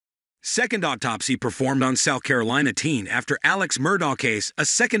Second autopsy performed on South Carolina teen. After Alex Murdaugh case, a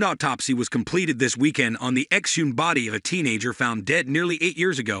second autopsy was completed this weekend on the exhumed body of a teenager found dead nearly 8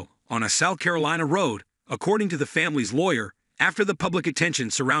 years ago on a South Carolina road, according to the family's lawyer, after the public attention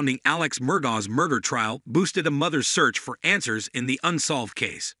surrounding Alex Murdaugh's murder trial boosted a mother's search for answers in the unsolved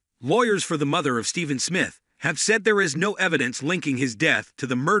case. Lawyers for the mother of Stephen Smith have said there is no evidence linking his death to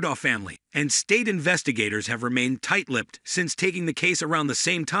the Murdaugh family, and state investigators have remained tight-lipped since taking the case around the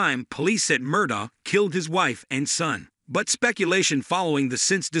same time police said Murdaugh killed his wife and son. But speculation following the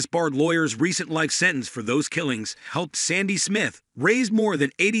since-disbarred lawyer's recent life sentence for those killings helped Sandy Smith raise more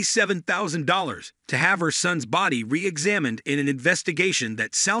than $87,000 to have her son's body re-examined in an investigation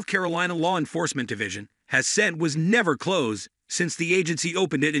that South Carolina Law Enforcement Division has said was never closed since the agency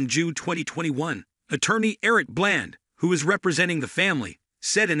opened it in June 2021. Attorney Eric Bland, who is representing the family,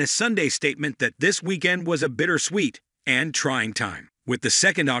 said in a Sunday statement that this weekend was a bittersweet and trying time. With the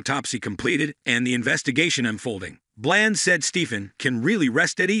second autopsy completed and the investigation unfolding, Bland said Stephen can really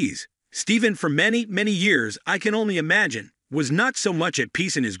rest at ease. Stephen, for many, many years, I can only imagine, was not so much at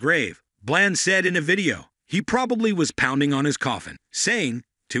peace in his grave. Bland said in a video, he probably was pounding on his coffin, saying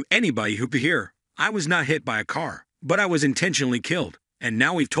to anybody who could hear, I was not hit by a car, but I was intentionally killed. And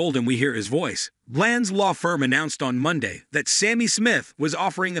now we've told him we hear his voice. Bland's law firm announced on Monday that Sammy Smith was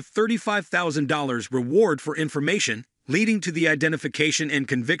offering a $35,000 reward for information leading to the identification and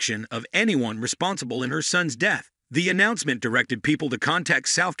conviction of anyone responsible in her son's death. The announcement directed people to contact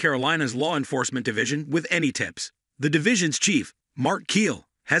South Carolina's Law Enforcement Division with any tips. The division's chief, Mark Keel,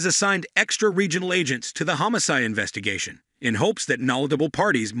 has assigned extra regional agents to the homicide investigation in hopes that knowledgeable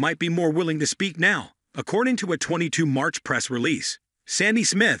parties might be more willing to speak now. According to a 22 March press release, Sandy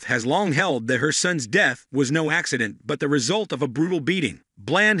Smith has long held that her son's death was no accident but the result of a brutal beating.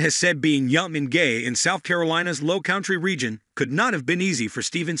 Bland has said being young and gay in South Carolina's Low Country region could not have been easy for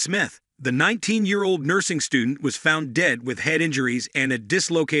Stephen Smith. The 19-year-old nursing student was found dead with head injuries and a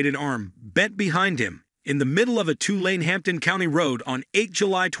dislocated arm bent behind him in the middle of a two-lane Hampton County road on 8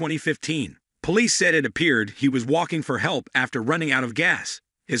 July 2015. Police said it appeared he was walking for help after running out of gas.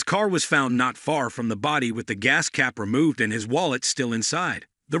 His car was found not far from the body with the gas cap removed and his wallet still inside.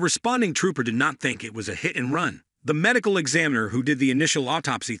 The responding trooper did not think it was a hit and run. The medical examiner who did the initial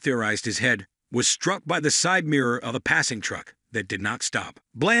autopsy theorized his head was struck by the side mirror of a passing truck that did not stop.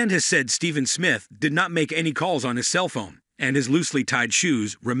 Bland has said Stephen Smith did not make any calls on his cell phone, and his loosely tied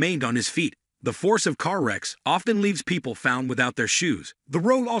shoes remained on his feet. The force of car wrecks often leaves people found without their shoes. The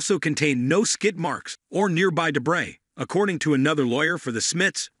road also contained no skid marks or nearby debris. According to another lawyer for the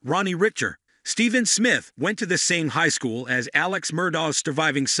Smiths, Ronnie Richter, Stephen Smith went to the same high school as Alex Murdaugh's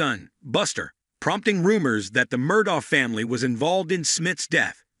surviving son, Buster, prompting rumors that the Murdaugh family was involved in Smith's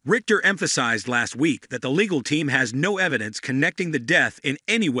death. Richter emphasized last week that the legal team has no evidence connecting the death in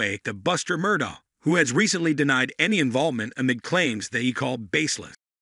any way to Buster Murdaugh, who has recently denied any involvement amid claims that he called baseless.